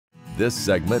This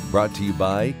segment brought to you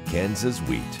by Kansas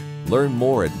Wheat. Learn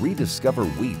more at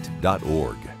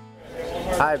rediscoverwheat.org.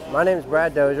 Hi, my name is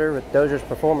Brad Dozier with Dozier's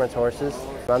Performance Horses.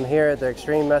 I'm here at the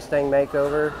Extreme Mustang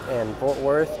Makeover in Fort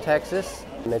Worth, Texas.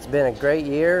 It's been a great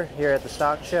year here at the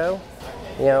stock show.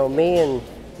 You know, me and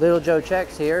Little Joe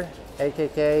Checks here,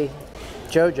 aka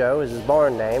JoJo is his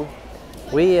barn name.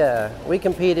 We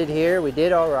competed here. We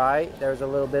did all right. There was a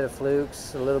little bit of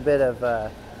flukes, a little bit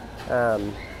of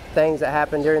things that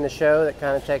happened during the show that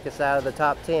kind of take us out of the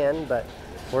top 10, but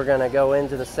we're going to go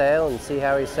into the sale and see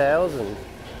how he sells, and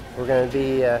we're going to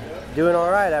be doing all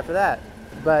right after that.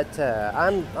 But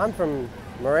I'm from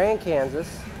Moran,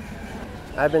 Kansas.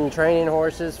 I've been training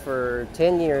horses for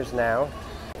 10 years now.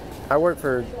 I work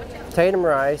for Tatum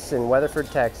Rice in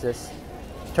Weatherford, Texas.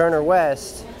 Turner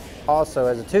West also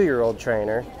as a 2-year-old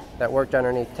trainer that worked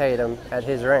underneath Tatum at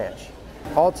his ranch.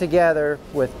 All together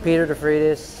with Peter De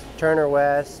Fritas, Turner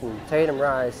West, and Tatum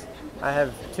Rice, I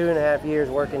have 2.5 years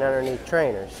working underneath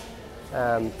trainers.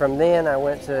 From then I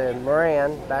went to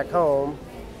Moran back home,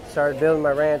 started building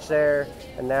my ranch there,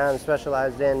 and now I'm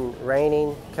specialized in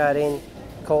reining, cutting,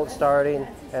 colt starting,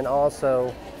 and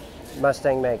also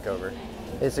Mustang Makeover.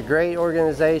 It's a great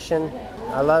organization.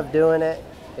 I love doing it.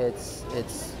 It's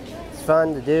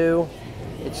fun to do.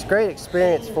 It's a great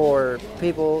experience for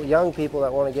people, young people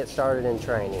that want to get started in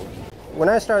training. When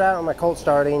I start out on my colt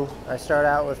starting, I start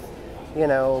out with, you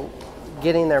know,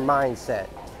 getting their mindset,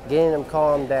 getting them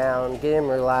calmed down, getting them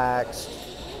relaxed,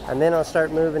 and then I'll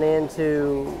start moving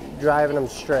into driving them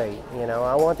straight. You know,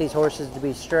 I want these horses to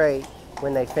be straight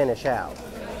when they finish out.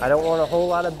 I don't want a whole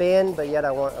lot of bend, but yet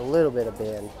I want a little bit of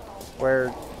bend.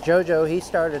 Where JoJo, he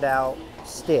started out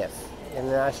stiff, and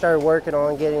then I started working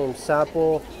on getting him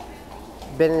supple,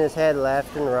 bending his head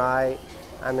left and right.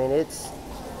 I mean, it's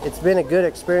been a good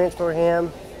experience for him.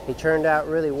 He turned out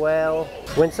really well.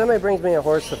 When somebody brings me a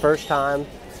horse the first time,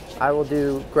 I will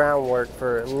do groundwork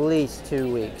for at least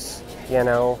 2 weeks. You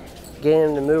know, getting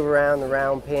them to move around the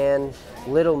round pen,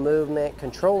 little movement,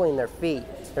 controlling their feet.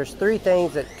 There's 3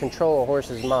 things that control a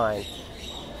horse's mind: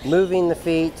 moving the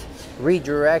feet,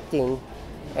 redirecting,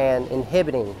 and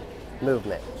inhibiting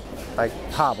movement, like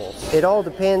hobbles. It all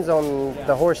depends on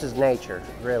the horse's nature,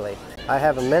 really. I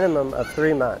have a minimum of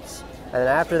 3 months. And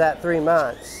after that 3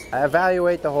 months, I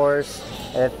evaluate the horse,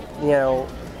 and if, you know,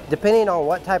 depending on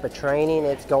what type of training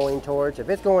it's going towards. If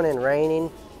it's going in reining,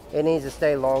 it needs to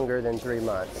stay longer than 3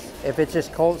 months. If it's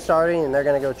just colt starting and they're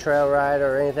gonna go trail ride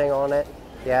or anything on it,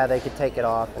 yeah, they could take it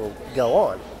off and go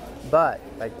on. But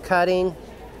like cutting,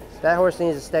 that horse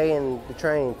needs to stay in the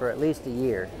training for at least a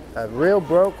year. A real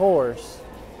broke horse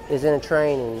is in a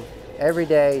training every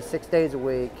day, 6 days a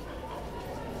week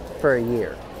for a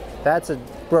year. That's a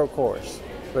broke horse.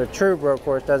 But a true broke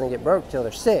horse doesn't get broke till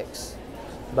they're 6.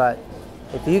 But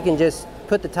if you can just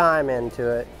put the time into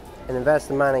it and invest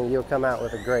the money, you'll come out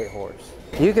with a great horse.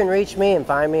 You can reach me and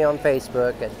find me on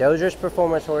Facebook at Dozier's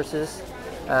Performance Horses.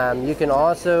 You can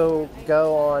also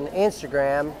go on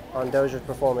Instagram on Dozier's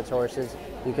Performance Horses.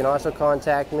 You can also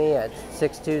contact me at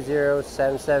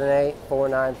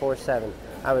 620-778-4947.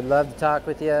 I would love to talk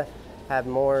with you, have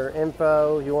more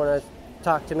info you want to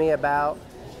talk to me about.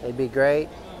 It'd be great.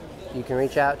 You can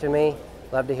reach out to me.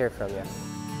 Love to hear from you.